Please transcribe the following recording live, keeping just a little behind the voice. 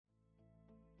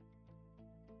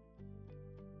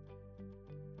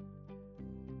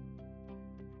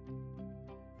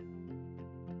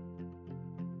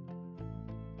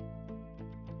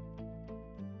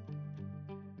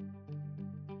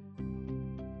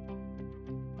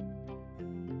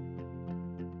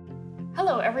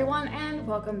Hello everyone and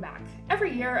welcome back.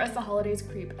 Every year as the holidays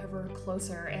creep ever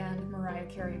closer and Mariah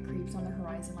Carey creeps on the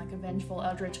horizon like a vengeful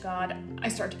eldritch god, I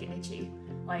start to get itchy.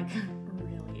 Like,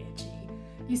 really itchy.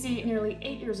 You see, nearly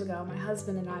 8 years ago, my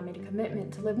husband and I made a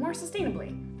commitment to live more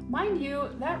sustainably. Mind you,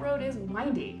 that road is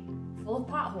windy, full of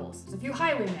potholes, a few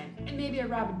highwaymen, and maybe a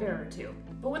rabid bear or two.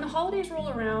 But when the holidays roll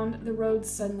around, the road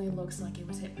suddenly looks like it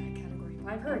was hit by a Category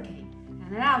 5 hurricane,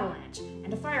 and an avalanche,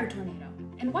 and a fire tornado,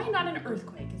 and why not an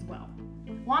earthquake as well?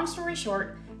 Long story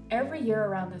short, every year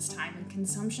around this time when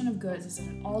consumption of goods is at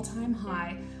an all-time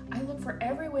high, I look for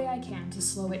every way I can to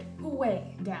slow it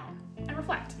way down and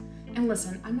reflect. And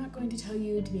listen, I'm not going to tell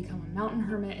you to become a mountain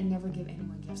hermit and never give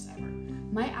anyone gifts ever.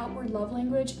 My outward love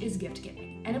language is gift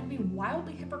giving, and it would be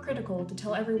wildly hypocritical to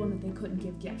tell everyone that they couldn't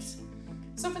give gifts.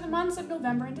 So for the months of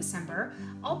November and December,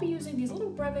 I'll be using these little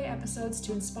Breve episodes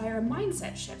to inspire a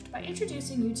mindset shift by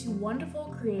introducing you to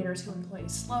wonderful creators who employ a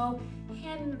slow,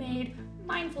 handmade,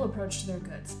 mindful approach to their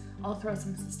goods. I'll throw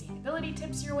some sustainability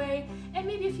tips your way, and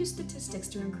maybe a few statistics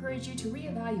to encourage you to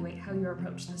reevaluate how you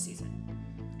approach the season.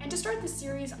 And to start this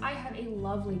series, I have a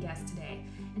lovely guest today,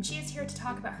 and she is here to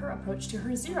talk about her approach to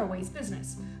her zero-waste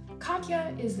business.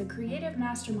 Katya is the creative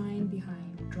mastermind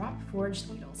behind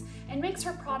DropForgedNeedles and makes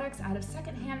her products out of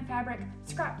secondhand fabric,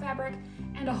 scrap fabric,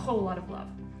 and a whole lot of love.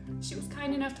 She was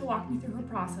kind enough to walk me through her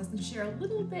process and share a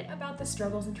little bit about the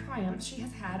struggles and triumphs she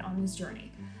has had on this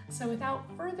journey. So without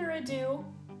further ado,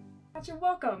 Katya,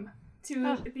 welcome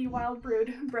to the Wild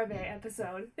Brood Breve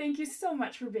episode. Thank you so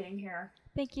much for being here.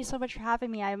 Thank you so much for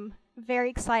having me. I'm very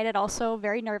excited, also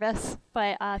very nervous,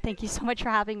 but thank you so much for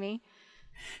having me.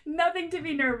 Nothing to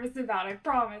be nervous about, I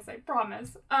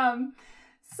promise.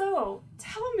 So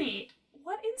tell me,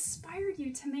 what inspired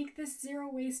you to make this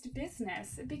zero-waste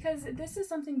business? Because this is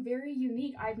something very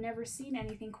unique. I've never seen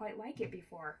anything quite like it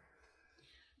before.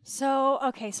 So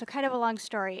kind of a long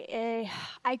story.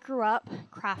 I grew up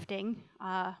crafting.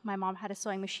 My mom had a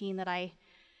sewing machine that I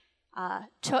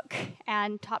took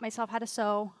and taught myself how to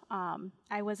sew.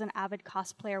 I was an avid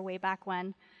cosplayer way back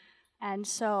when. And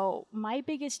so my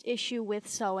biggest issue with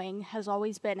sewing has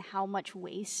always been how much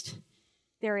waste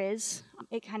there is.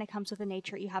 It kind of comes with the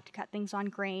nature. You have to cut things on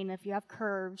grain. If you have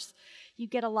curves, you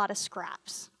get a lot of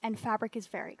scraps. And fabric is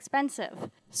very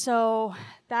expensive. So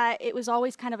that it was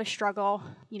always kind of a struggle,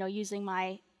 using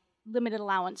my limited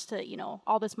allowance to,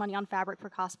 all this money on fabric for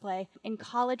cosplay. In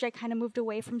college, I kind of moved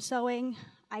away from sewing.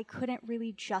 I couldn't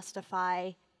really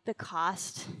justify the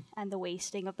cost and the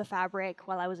wasting of the fabric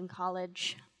while I was in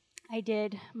college. I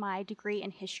did my degree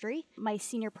in history. My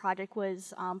senior project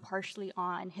was partially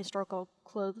on historical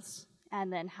clothes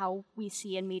and then how we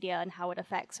see in media and how it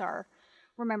affects our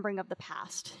remembering of the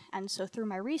past. And so through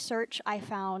my research, I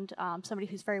found somebody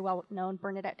who's very well known,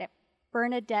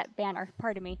 Bernadette Banner,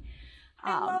 pardon me.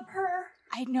 I love her.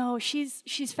 I know, she's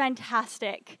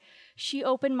fantastic. She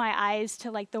opened my eyes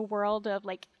to the world of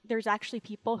there's actually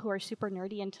people who are super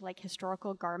nerdy into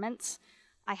historical garments.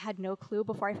 I had no clue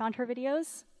before I found her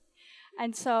videos.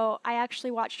 And so I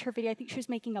actually watched her video. I think she was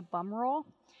making a bum roll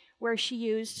where she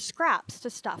used scraps to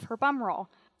stuff her bum roll,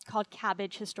 called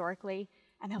cabbage historically.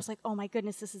 And I was like, oh my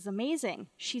goodness, this is amazing.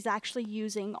 She's actually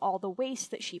using all the waste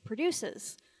that she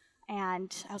produces.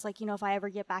 And I was like, if I ever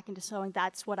get back into sewing,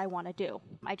 that's what I want to do.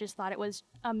 I just thought it was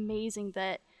amazing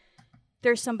that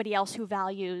there's somebody else who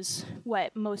values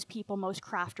what most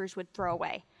crafters would throw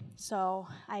away. So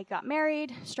I got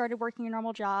married, started working a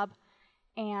normal job,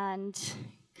 and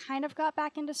kind of got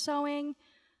back into sewing.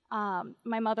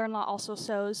 My mother-in-law also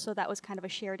sews, so that was kind of a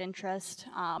shared interest.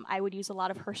 I would use a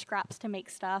lot of her scraps to make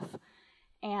stuff.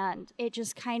 And it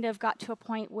just kind of got to a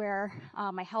point where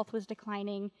my health was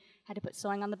declining, had to put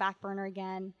sewing on the back burner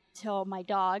again, till my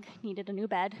dog needed a new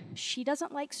bed. She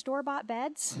doesn't like store-bought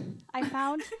beds, I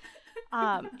found.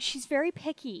 She's very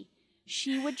picky.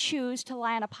 She would choose to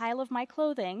lie on a pile of my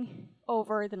clothing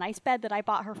over the nice bed that I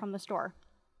bought her from the store.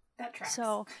 That tracks.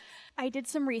 So I did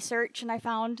some research and I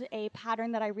found a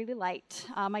pattern that I really liked.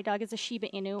 My dog is a Shiba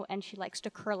Inu and she likes to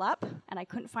curl up, and I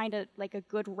couldn't find a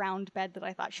good round bed that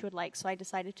I thought she would like, so I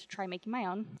decided to try making my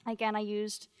own. Again, I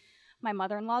used my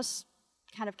mother-in-law's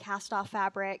kind of cast-off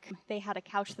fabric. They had a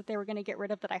couch that they were going to get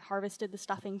rid of that I harvested the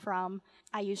stuffing from.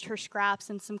 I used her scraps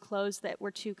and some clothes that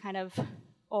were too kind of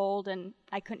old and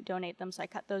I couldn't donate them, so I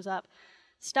cut those up,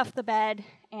 stuffed the bed,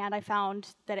 and I found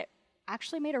that it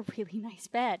actually made a really nice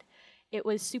bed. It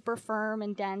was super firm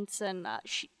and dense, and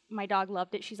my dog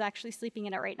loved it. She's actually sleeping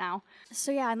in it right now.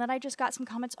 So yeah, and then I just got some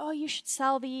comments, oh, you should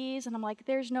sell these. And I'm like,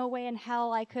 there's no way in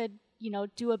hell I could,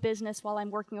 do a business while I'm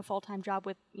working a full-time job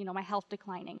with, my health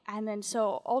declining. And then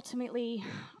so ultimately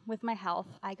with my health,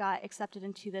 I got accepted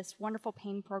into this wonderful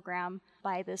pain program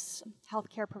by this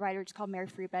healthcare provider. It's called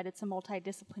Breve. It's a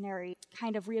multidisciplinary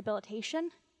kind of rehabilitation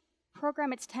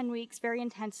program. It's 10 weeks, very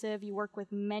intensive. You work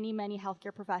with many, many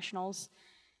healthcare professionals.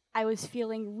 I was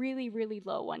feeling really, really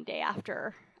low one day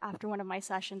after one of my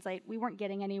sessions. We weren't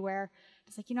getting anywhere.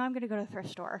 It's like, I'm going to go to the thrift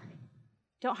store.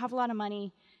 Don't have a lot of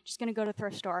money, just going to go to the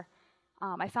thrift store.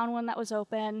 I found one that was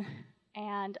open,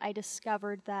 and I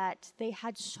discovered that they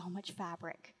had so much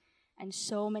fabric and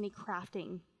so many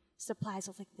crafting supplies.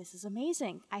 I was like, this is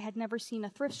amazing. I had never seen a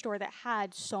thrift store that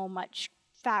had so much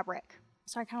fabric.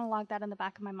 So I kind of logged that in the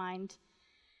back of my mind.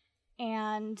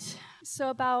 And so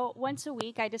about once a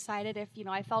week, I decided if,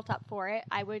 I felt up for it,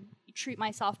 I would treat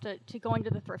myself to going to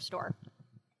the thrift store.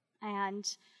 And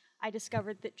I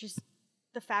discovered that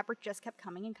the fabric just kept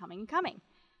coming and coming and coming.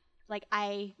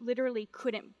 I literally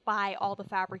couldn't buy all the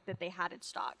fabric that they had in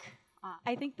stock.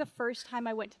 I think the first time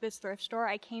I went to this thrift store,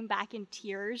 I came back in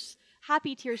tears,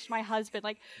 happy tears to my husband,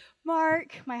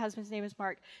 Mark, my husband's name is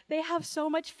Mark, they have so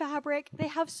much fabric, they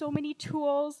have so many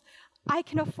tools, I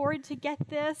can afford to get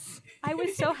this. I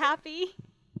was so happy.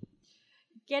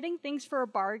 Getting things for a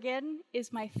bargain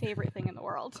is my favorite thing in the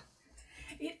world.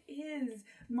 It is.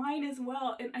 Mine as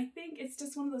well. And I think it's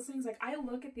just one of those things, I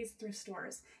look at these thrift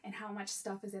stores and how much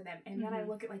stuff is in them. And then I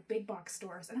look at big box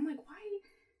stores and I'm like, why,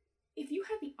 if you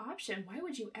had the option, why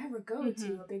would you ever go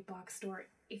to a big box store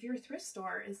if your thrift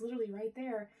store is literally right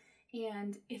there?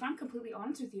 And if I'm completely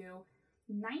honest with you,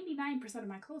 99% of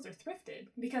my clothes are thrifted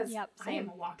because I am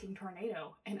a walking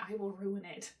tornado and I will ruin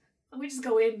it. We just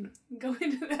go into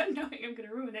that knowing I'm going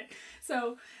to ruin it.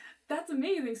 So that's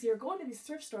amazing. So you're going to these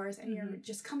thrift stores and you're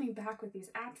just coming back with these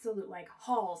absolute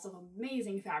hauls of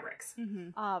amazing fabrics.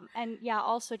 And yeah,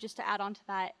 also just to add on to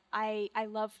that, I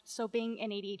love, so being an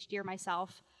ADHDer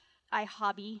myself, I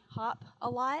hobby hop a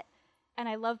lot. And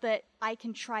I love that I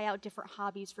can try out different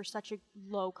hobbies for such a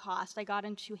low cost. I got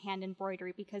into hand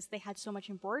embroidery because they had so much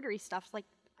embroidery stuff.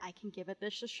 I can give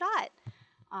this a shot.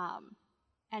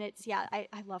 And it's, I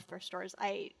love thrift stores.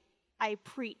 I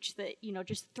preach that,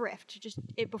 just thrift.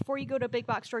 Before you go to a big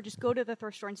box store, just go to the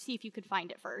thrift store and see if you could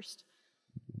find it first.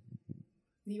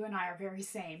 You and I are very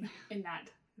same in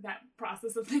that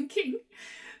process of thinking.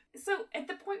 So at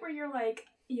the point where you're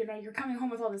you're coming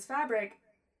home with all this fabric,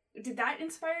 did that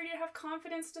inspire you to have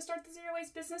confidence to start the zero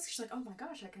waste business? She's like, oh my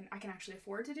gosh, I can actually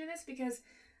afford to do this, because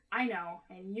I know,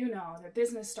 and the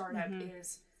business startup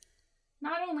is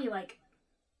not only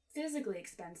physically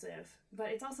expensive, but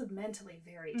it's also mentally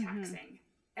very taxing.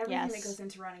 Everything that goes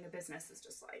into running a business is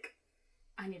just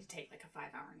I need to take a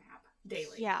 5-hour nap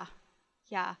daily.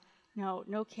 Yeah.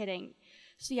 No kidding.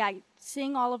 So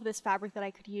seeing all of this fabric that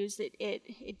I could use,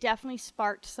 it definitely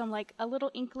sparked some a little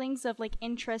inklings of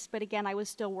interest. But again, I was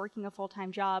still working a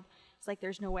full-time job. It's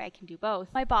there's no way I can do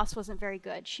both. My boss wasn't very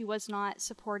good. She was not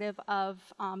supportive of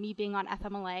me being on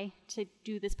FMLA to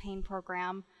do this pain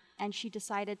program. And she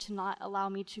decided to not allow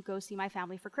me to go see my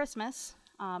family for Christmas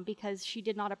because she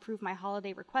did not approve my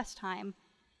holiday request time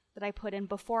that I put in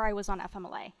before I was on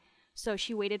FMLA. So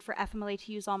she waited for FMLA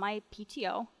to use all my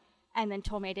PTO and then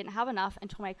told me I didn't have enough and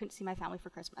told me I couldn't see my family for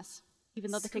Christmas,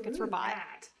 even though the tickets were bought.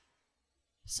 That.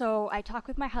 So I talked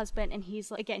with my husband, and he's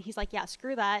like, yeah,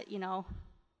 screw that.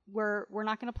 We're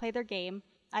not going to play their game.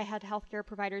 I had healthcare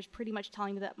providers pretty much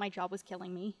telling me that my job was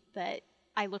killing me, that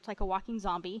I looked like a walking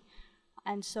zombie.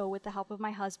 And so with the help of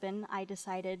my husband, I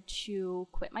decided to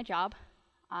quit my job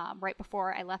right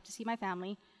before I left to see my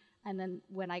family. And then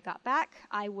when I got back,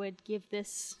 I would give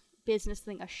this business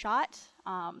thing a shot.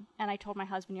 And I told my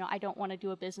husband, I don't want to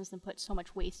do a business and put so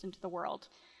much waste into the world.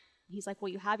 He's like, well,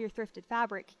 you have your thrifted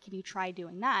fabric. Can you try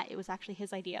doing that? It was actually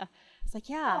his idea. It's like,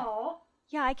 yeah,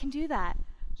 I can do that.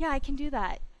 Yeah, I can do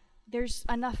that. There's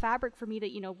enough fabric for me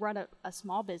to, run a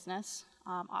small business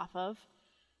off of.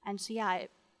 And so,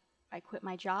 I quit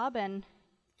my job, and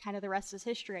kind of the rest is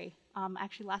history.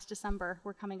 Actually, last December,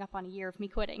 we're coming up on a year of me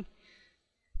quitting.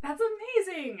 That's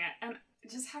amazing. And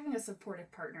just having a supportive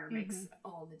partner makes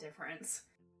all the difference.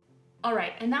 All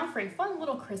right, and now for a fun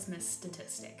little Christmas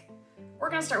statistic. We're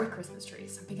going to start with Christmas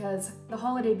trees, because the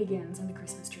holiday begins and the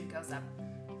Christmas tree goes up.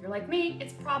 If you're like me,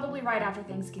 it's probably right after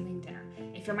Thanksgiving dinner.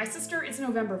 If you're my sister, it's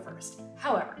November 1st.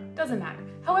 However, doesn't matter.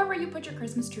 However you put your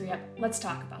Christmas tree up, let's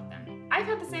talk about them. I've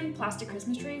had the same plastic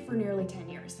Christmas tree for nearly 10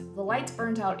 years. The lights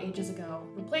burnt out ages ago,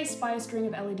 replaced by a string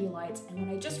of LED lights, and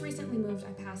when I just recently moved,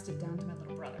 I passed it down to my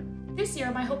little brother. This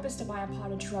year, my hope is to buy a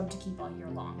potted shrub to keep all year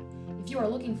long. If you are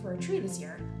looking for a tree this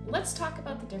year, let's talk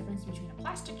about the difference between a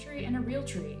plastic tree and a real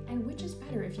tree, and which is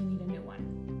better if you need a new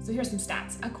one. So here's some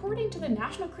stats. According to the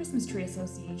National Christmas Tree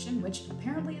Association, which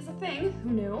apparently is a thing, who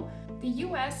knew, the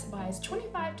US buys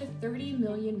 25 to 30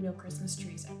 million real Christmas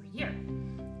trees every year.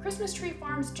 Christmas tree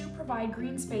farms do provide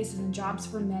green spaces and jobs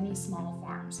for many small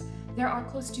farms. There are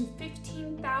close to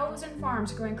 15,000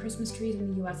 farms growing Christmas trees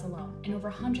in the US alone, and over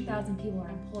 100,000 people are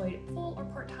employed full or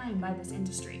part-time by this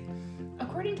industry.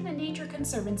 According to the Nature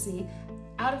Conservancy,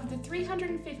 out of the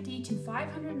 350 to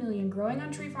 500 million growing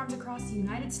on tree farms across the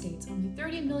United States, only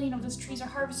 30 million of those trees are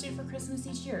harvested for Christmas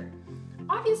each year.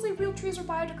 Obviously, real trees are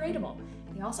biodegradable.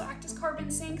 They also act as carbon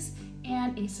sinks,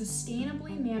 and a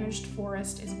sustainably managed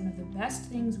forest is one of the best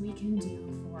things we can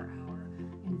do for our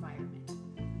environment.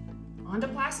 On to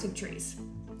plastic trees.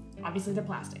 Obviously, they're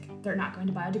plastic. They're not going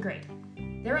to biodegrade.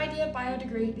 Their idea of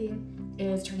biodegrading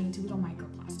is turning into little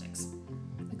microplastics.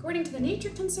 According to the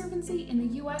Nature Conservancy, in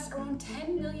the US, around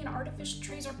 10 million artificial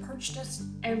trees are purchased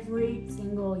every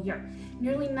single year.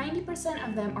 Nearly 90%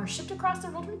 of them are shipped across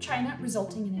the world from China,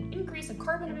 resulting in an increase of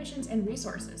carbon emissions and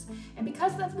resources. And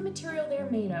because of the material they are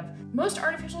made of, most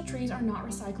artificial trees are not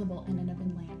recyclable and end up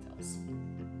in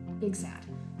landfills. Big sad.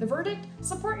 The verdict?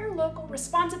 Support your local,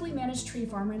 responsibly managed tree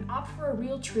farmer and opt for a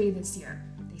real tree this year.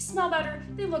 They smell better,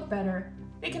 they look better,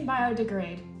 they can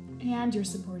biodegrade, and you're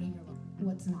supporting your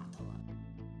local. What's not to love?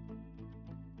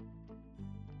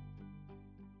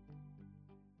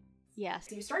 Yes.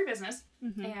 So you start your business,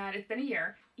 and it's been a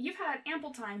year. You've had ample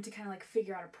time to kind of like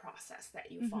figure out a process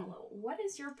that you follow. What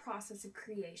is your process of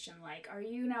creation like? Are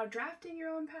you now drafting your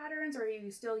own patterns, or are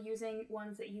you still using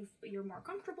ones that you're more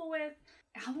comfortable with?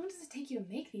 How long does it take you to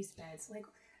make these beds?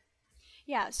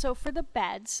 Yeah, so for the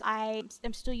beds, I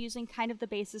am still using kind of the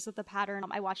basis of the pattern.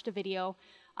 I watched a video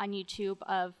on YouTube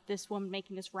of this woman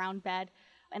making this round bed,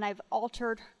 and I've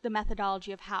altered the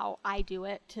methodology of how I do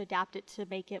it to adapt it to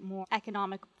make it more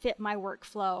economic, fit my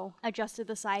workflow, adjusted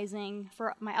the sizing.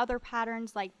 For my other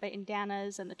patterns, like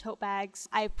bandanas and the tote bags,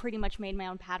 I've pretty much made my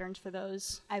own patterns for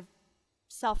those. I've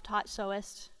self-taught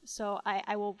sewist, so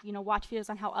I will, watch videos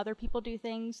on how other people do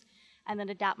things and then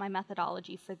adapt my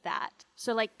methodology for that.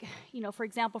 So for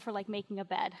example, for making a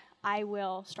bed, I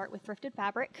will start with thrifted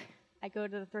fabric. I go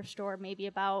to the thrift store maybe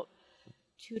about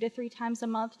 2 to 3 times a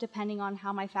month, depending on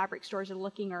how my fabric stores are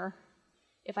looking or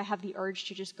if I have the urge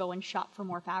to just go and shop for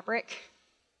more fabric.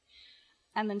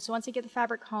 And then so once I get the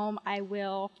fabric home, I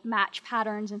will match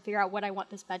patterns and figure out what I want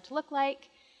this bed to look like.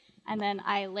 And then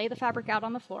I lay the fabric out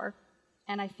on the floor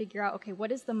and I figure out, okay,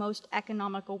 what is the most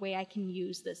economical way I can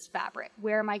use this fabric?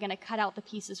 Where am I going to cut out the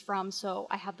pieces from so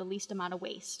I have the least amount of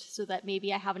waste, so that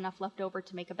maybe I have enough left over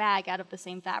to make a bag out of the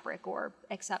same fabric, or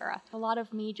etc. A lot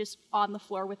of me just on the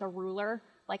floor with a ruler,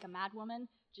 like a madwoman,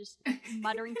 just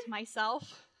muttering to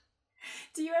myself.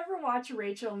 Do you ever watch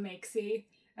Rachel Makesy?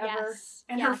 Ever? Yes.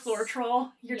 And her floor troll?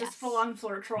 You're just full-on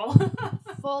floor troll.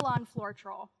 Full-on floor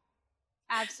troll.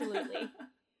 Absolutely.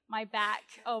 My back,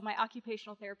 my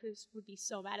occupational therapist would be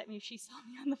so mad at me if she saw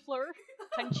me on the floor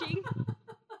punching.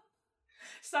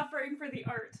 Suffering for the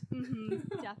art.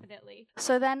 Definitely.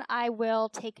 So then I will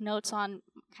take notes on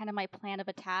kind of my plan of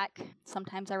attack.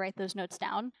 Sometimes I write those notes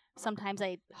down. Sometimes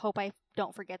I hope I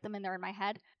don't forget them and they're in my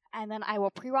head. And then I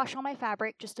will pre-wash all my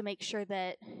fabric just to make sure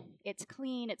that it's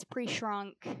clean, it's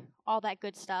pre-shrunk, all that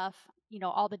good stuff.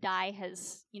 All the dye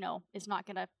is not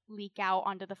going to leak out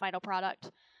onto the final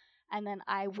product. And then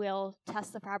I will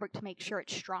test the fabric to make sure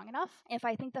it's strong enough. If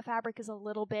I think the fabric is a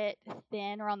little bit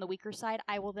thin or on the weaker side,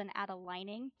 I will then add a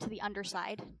lining to the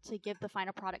underside to give the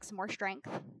final product some more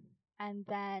strength. And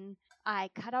then I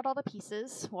cut out all the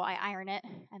pieces. Well, I iron it,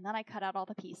 and then I cut out all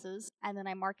the pieces. And then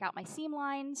I mark out my seam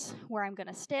lines where I'm going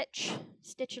to stitch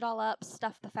it all up,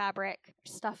 stuff the fabric,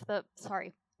 stuff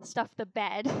the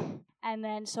bed. And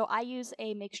then, so I use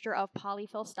a mixture of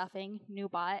polyfill stuffing, new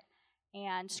bought,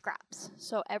 and scraps.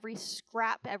 So every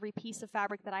piece of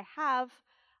fabric that I have,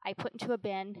 I put into a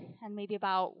bin, and maybe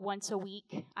about once a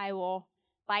week, I will,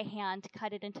 by hand,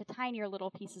 cut it into tinier little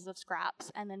pieces of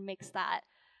scraps, and then mix that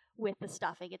with the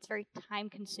stuffing. It's very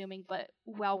time-consuming, but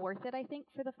well worth it, I think,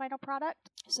 for the final product.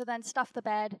 So then stuff the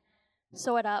bed,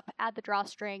 sew it up, add the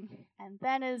drawstring, and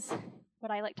then is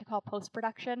what I like to call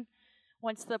post-production.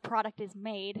 Once the product is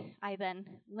made, I then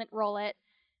lint roll it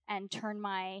and turn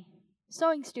my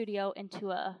sewing studio into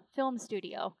a film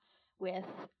studio with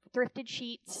thrifted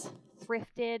sheets,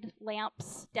 thrifted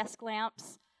lamps, desk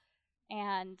lamps,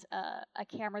 and a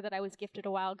camera that I was gifted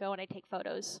a while ago, and I take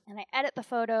photos. And I edit the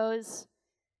photos,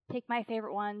 pick my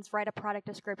favorite ones, write a product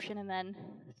description, and then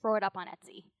throw it up on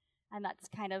Etsy. And that's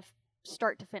kind of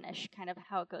start to finish, kind of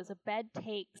how it goes. A bed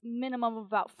takes minimum of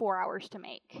about 4 hours to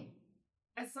make.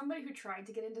 As somebody who tried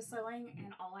to get into sewing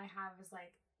and all I have is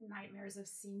like nightmares of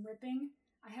seam ripping,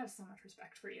 I have so much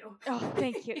respect for you. Oh,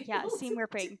 thank you. Yeah, seam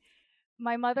ripping.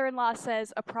 My mother-in-law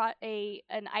says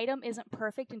an item isn't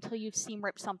perfect until you've seam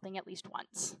ripped something at least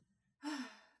once.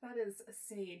 That is a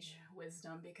sage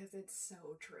wisdom because it's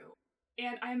so true.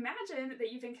 And I imagine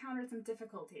that you've encountered some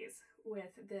difficulties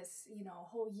with this,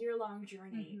 whole year-long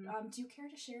journey. Mm-hmm. Do you care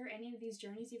to share any of these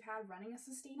journeys you've had running a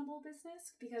sustainable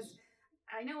business? Because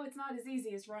I know it's not as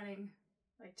easy as running,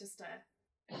 like, just a...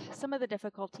 Some of the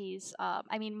difficulties,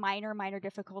 minor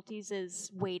difficulties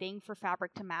is waiting for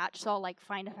fabric to match. So I'll,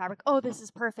 find a fabric, oh, this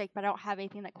is perfect, but I don't have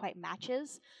anything that quite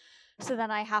matches. So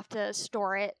then I have to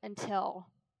store it until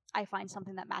I find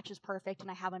something that matches perfect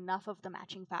and I have enough of the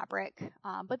matching fabric.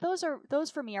 But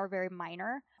those for me are very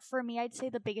minor. For me, I'd say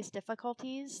the biggest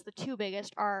difficulties, the two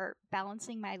biggest, are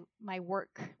balancing my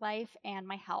work life and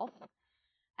my health,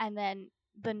 and then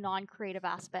the non-creative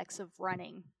aspects of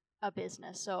running a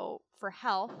business. So for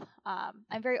health,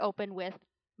 I'm very open with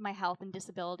my health and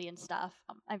disability and stuff.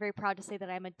 I'm very proud to say that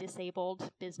I'm a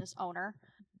disabled business owner.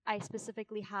 I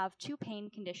specifically have 2 pain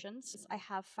conditions. I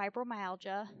have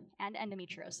fibromyalgia and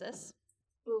endometriosis.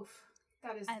 Oof,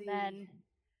 that is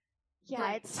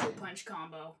it's a punch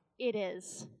combo. It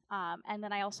is. And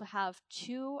then I also have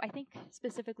 2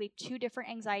 different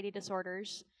anxiety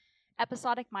disorders,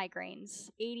 episodic migraines,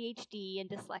 ADHD, and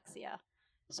dyslexia.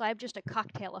 So I have just a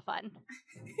cocktail of fun.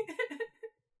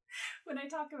 When I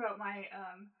talk about my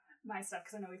stuff,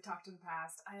 because I know we've talked in the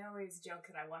past, I always joke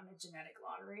that I won the genetic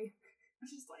lottery. I'm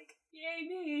just like, yay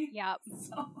me! Yep.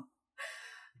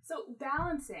 So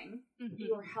balancing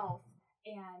your health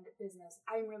and business,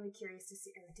 I'm really curious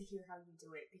to hear how you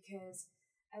do it, because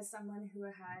as someone who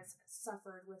has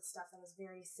suffered with stuff that is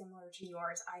very similar to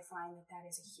yours, I find that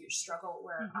is a huge struggle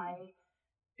where I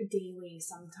daily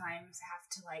sometimes have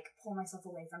to pull myself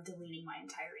away from deleting my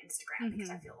entire Instagram because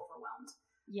I feel overwhelmed.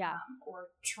 Yeah. Or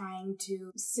trying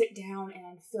to sit down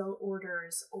and fill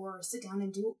orders or sit down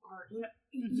and do art.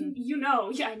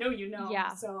 I know you know.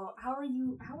 Yeah. So how are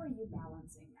you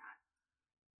balancing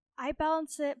that? I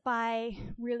balance it by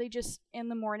really just in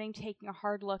the morning taking a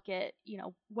hard look at,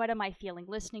 what am I feeling,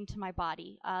 listening to my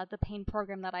body. The pain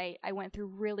program that I went through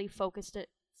really focused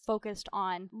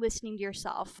on listening to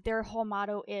yourself. Their whole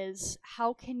motto is,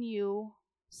 how can you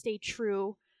stay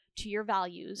true to your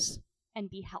values and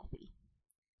be healthy?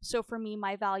 So for me,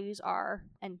 my values are,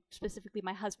 and specifically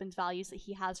my husband's values that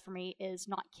he has for me, is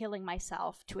not killing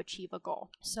myself to achieve a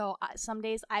goal. So some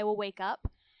days I will wake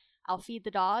up, I'll feed the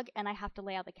dog, and I have to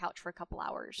lay on the couch for a couple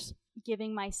hours,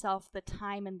 giving myself the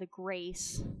time and the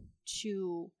grace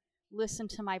to listen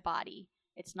to my body.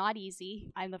 It's not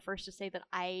easy. I'm the first to say that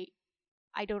I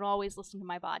don't always listen to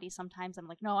my body. Sometimes I'm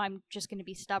like, no, I'm just going to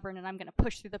be stubborn and I'm going to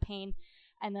push through the pain.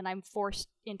 And then I'm forced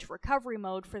into recovery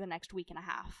mode for the next week and a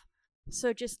half.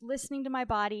 So just listening to my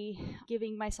body,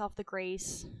 giving myself the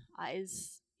grace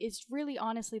is really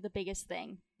honestly the biggest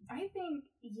thing. I think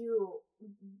you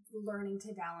learning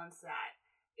to balance that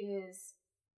is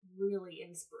really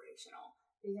inspirational,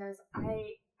 because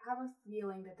I have a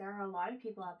feeling that there are a lot of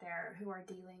people out there who are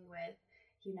dealing with,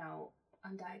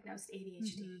 undiagnosed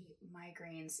ADHD,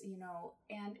 migraines,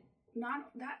 and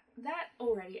not that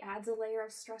already adds a layer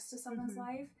of stress to someone's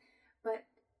life, but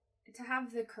to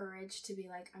have the courage to be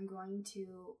like, I'm going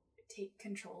to take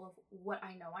control of what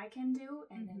I know I can do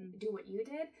and then do what you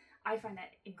did, I find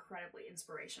that incredibly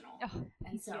inspirational.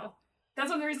 And so you. That's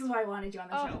one of the reasons why I wanted you on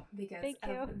the show, because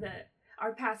of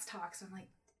our past talks. I'm like,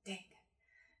 dang,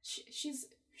 she's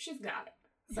got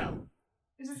it. So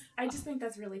I just think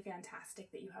that's really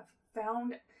fantastic that you have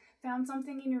found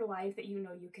something in your life that you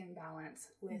can balance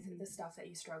with the stuff that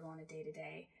you struggle on a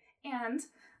day-to-day. And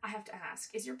I have to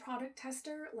ask, is your product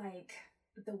tester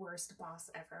the worst boss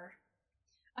ever?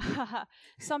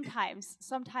 Sometimes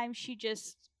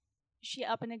she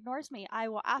up and ignores me. I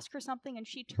will ask her something and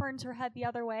she turns her head the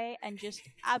other way and just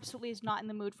absolutely is not in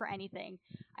the mood for anything.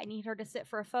 I need her to sit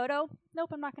for a photo.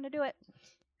 Nope, I'm not going to do it.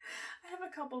 I have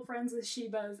a couple friends with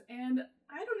Shibas, and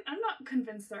I'm not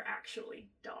convinced they're actually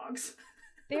dogs.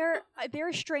 They're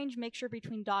a strange mixture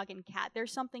between dog and cat.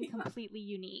 There's something completely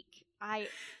unique.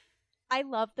 I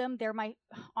love them.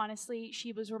 Honestly,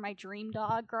 Shibas were my dream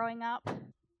dog growing up.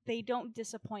 They don't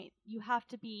disappoint. You have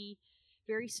to be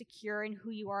very secure in who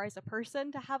you are as a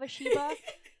person to have a Shiba,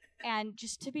 and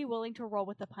just to be willing to roll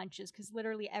with the punches, because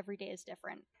literally every day is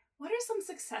different. What are some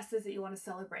successes that you want to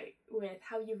celebrate with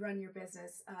how you run your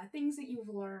business? Things that you've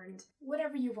learned,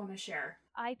 whatever you want to share.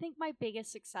 I think my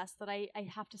biggest success that I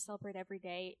have to celebrate every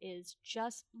day is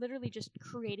just literally just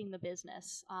creating the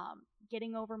business,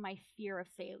 getting over my fear of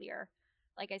failure.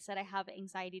 like I said, I have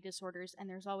anxiety disorders, and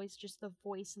there's always just the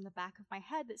voice in the back of my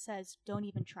head that says, don't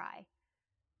even try.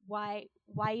 Why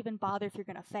even bother if you're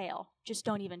going to fail? Just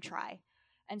don't even try.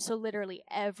 And so literally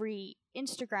every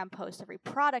Instagram post, every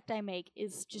product I make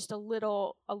is just a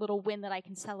little win that I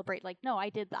can celebrate. Like, no, I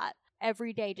did that.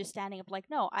 Every day just standing up like,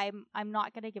 no, I'm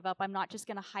not going to give up. I'm not just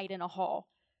going to hide in a hole.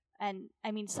 And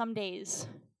I mean, some days,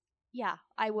 yeah,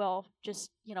 I will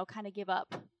just, kind of give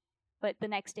up. But the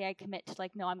next day I commit to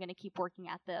like, no, I'm going to keep working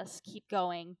at this, keep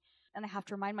going. And I have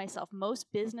to remind myself, most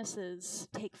businesses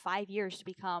take 5 years to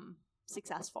become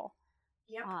successful.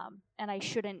 Yep. And I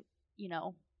shouldn't,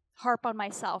 harp on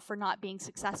myself for not being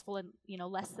successful in,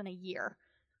 less than a year.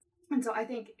 And so I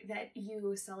think that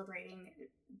you celebrating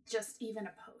just even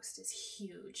a post is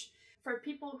huge. For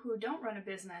people who don't run a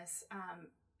business,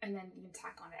 and then you can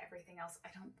tack on to everything else,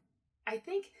 I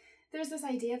think there's this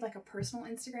idea of like a personal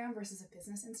Instagram versus a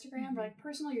business Instagram. Mm-hmm. But like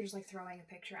personal, you're just like throwing a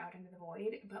picture out into the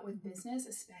void. But with business,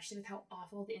 especially with how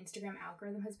awful the Instagram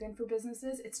algorithm has been for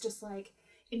businesses, it's just like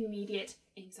immediate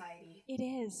anxiety. It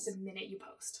is. The minute you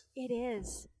post. It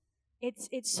is.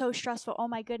 It's so stressful. Oh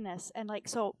my goodness. And like,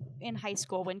 so in high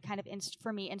school, when kind of,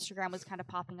 for me, Instagram was kind of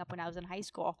popping up when I was in high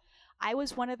school, I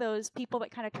was one of those people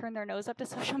that kind of turned their nose up to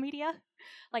social media.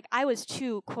 Like I was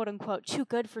too, quote unquote, too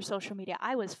good for social media.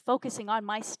 I was focusing on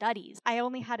my studies. I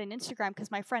only had an Instagram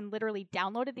because my friend literally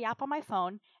downloaded the app on my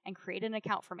phone and created an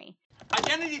account for me.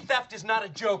 Identity theft is not a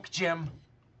joke, Jim.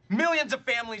 Millions of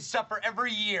families suffer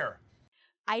every year.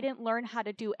 I didn't learn how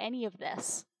to do any of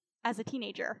this as a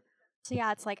teenager. So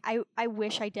yeah, it's like I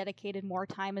wish I dedicated more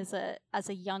time as a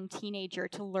young teenager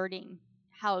to learning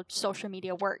how social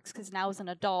media works, because now as an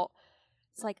adult,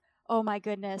 it's like, oh my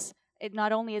goodness, it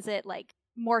not only is it like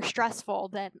more stressful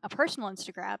than a personal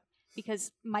Instagram,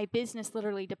 because my business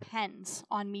literally depends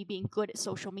on me being good at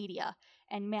social media.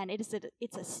 And man, it's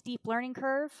a steep learning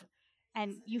curve,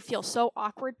 and you feel so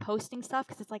awkward posting stuff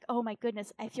because it's like, oh my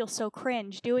goodness, I feel so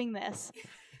cringe doing this,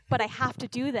 but I have to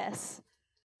do this.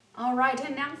 All right,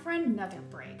 and now for another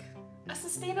break. A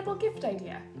sustainable gift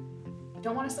idea.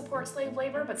 Don't want to support slave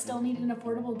labor but still need an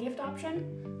affordable gift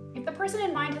option? If the person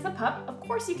in mind has a pup, of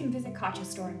course you can visit Katya's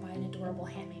store and buy an adorable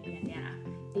handmade bandana.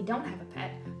 If they don't have a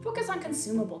pet, focus on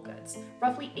consumable goods.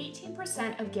 Roughly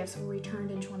 18% of gifts were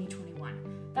returned in 2021.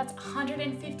 That's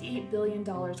 $158 billion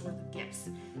worth of gifts.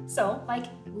 So, like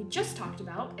we just talked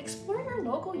about, explore your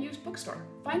local used bookstore.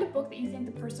 Find a book that you think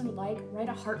the person would like, write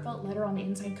a heartfelt letter on the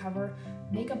inside cover,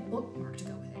 make a bookmark to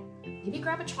go with it. Maybe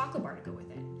grab a chocolate bar to go with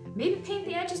it. Maybe paint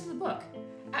the edges of the book.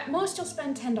 At most you'll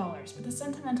spend $10, but the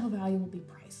sentimental value will be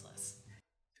priceless.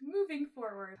 Moving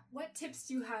forward, what tips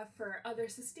do you have for other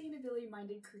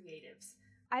sustainability-minded creatives?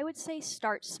 I would say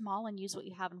start small and use what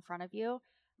you have in front of you.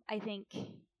 I think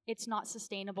it's not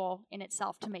sustainable in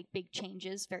itself to make big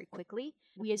changes very quickly.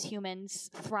 We as humans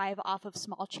thrive off of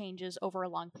small changes over a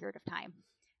long period of time.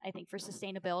 I think for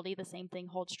sustainability, the same thing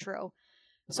holds true.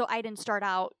 So I didn't start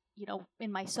out,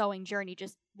 in my sewing journey,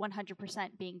 just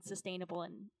 100% being sustainable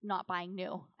and not buying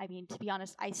new. I mean, to be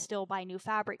honest, I still buy new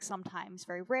fabric sometimes,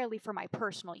 very rarely for my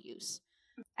personal use.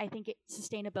 I think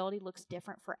sustainability looks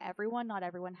different for everyone. Not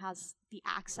everyone has the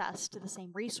access to the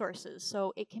same resources.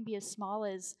 So it can be as small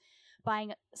as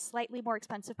buying a slightly more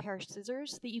expensive pair of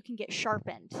scissors that you can get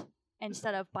sharpened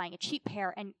instead of buying a cheap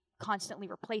pair and constantly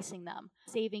replacing them,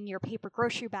 saving your paper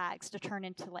grocery bags to turn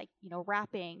into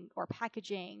wrapping or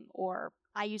packaging, or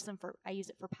I use it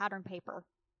for pattern paper.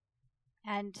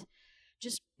 And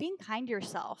just being kind to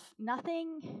yourself.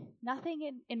 Nothing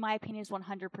in my opinion is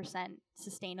 100%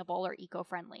 sustainable or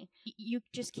eco-friendly. You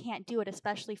just can't do it,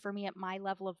 especially for me at my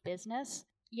level of business.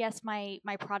 Yes, my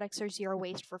products are zero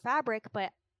waste for fabric,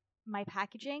 but my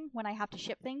packaging, when I have to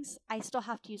ship things, I still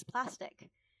have to use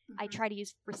plastic. I try to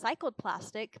use recycled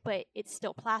plastic, but it's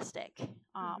still plastic.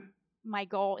 My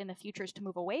goal in the future is to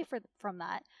move away from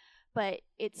that, but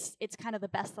it's kind of the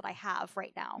best that I have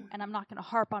right now, and I'm not going to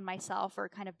harp on myself or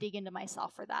kind of dig into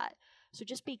myself for that. So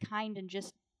just be kind and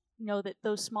just know that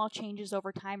those small changes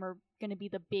over time are going to be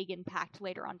the big impact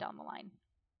later on down the line.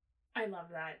 I love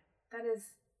that.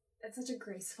 That's such a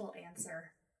graceful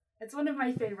answer. It's one of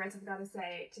my favorites, I've got to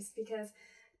say, just because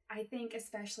I think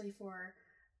especially for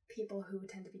people who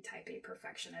tend to be type A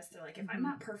perfectionists, they're like, if I'm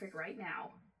not perfect right now,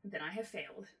 then I have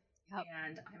failed. Yep.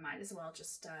 And I might as well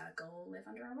just go live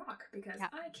under a rock because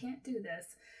I can't do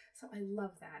this. So I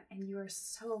love that. And you are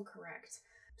so correct.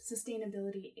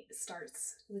 Sustainability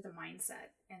starts with a mindset.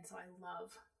 And so I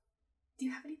love. Do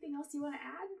you have anything else you want to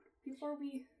add before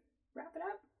we wrap it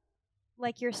up?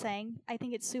 like you're saying, I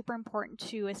think it's super important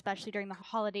to, especially during the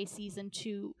holiday season,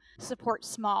 to support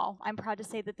small. I'm proud to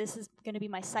say that this is going to be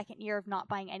my second year of not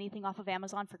buying anything off of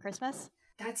Amazon for Christmas.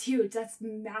 That's huge. That's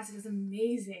massive. That's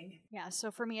amazing. Yeah,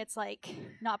 so for me, it's like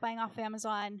not buying off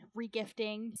Amazon,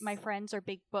 regifting. My friends are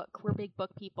we're big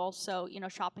book people. So,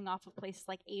 shopping off of places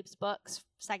like Abe's Books,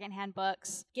 secondhand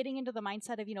books, getting into the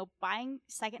mindset of, buying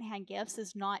secondhand gifts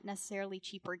is not necessarily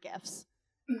cheaper gifts.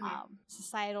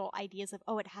 Societal ideas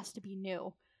of, it has to be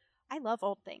new. I love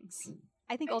old things.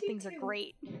 I think old things are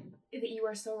great. You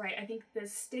are so right. I think the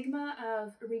stigma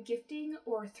of regifting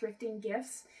or thrifting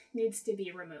gifts needs to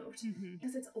be removed.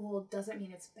 Because it's old doesn't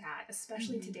mean it's bad,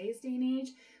 especially in today's day and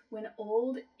age, when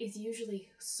old is usually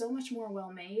so much more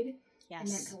well made and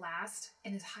meant to last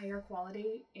and is higher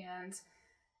quality. And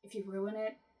if you ruin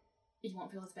it, you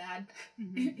won't feel as bad,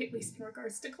 at least in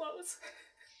regards to clothes.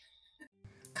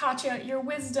 Katya, your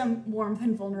wisdom, warmth,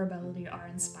 and vulnerability are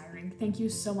inspiring. Thank you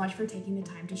so much for taking the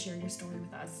time to share your story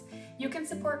with us. You can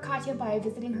support Katya by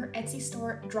visiting her Etsy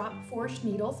store,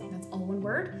 DropForgedNeedles, that's all one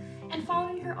word, and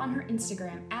following her on her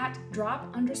Instagram at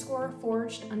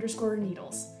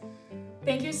drop_forged_needles.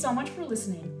 Thank you so much for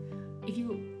listening. If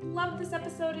you love this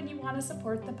episode and you want to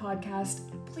support the podcast,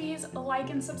 please like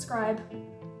and subscribe.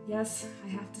 Yes, I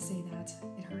have to say that.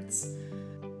 It hurts.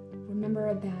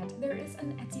 Remember that there is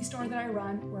an Etsy store that I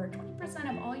run where 20%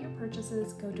 of all your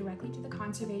purchases go directly to the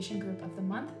conservation group of the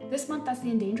month. This month, that's the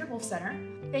Endangered Wolf Center.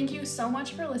 Thank you so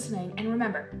much for listening, and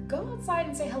remember, go outside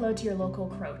and say hello to your local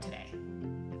crow today.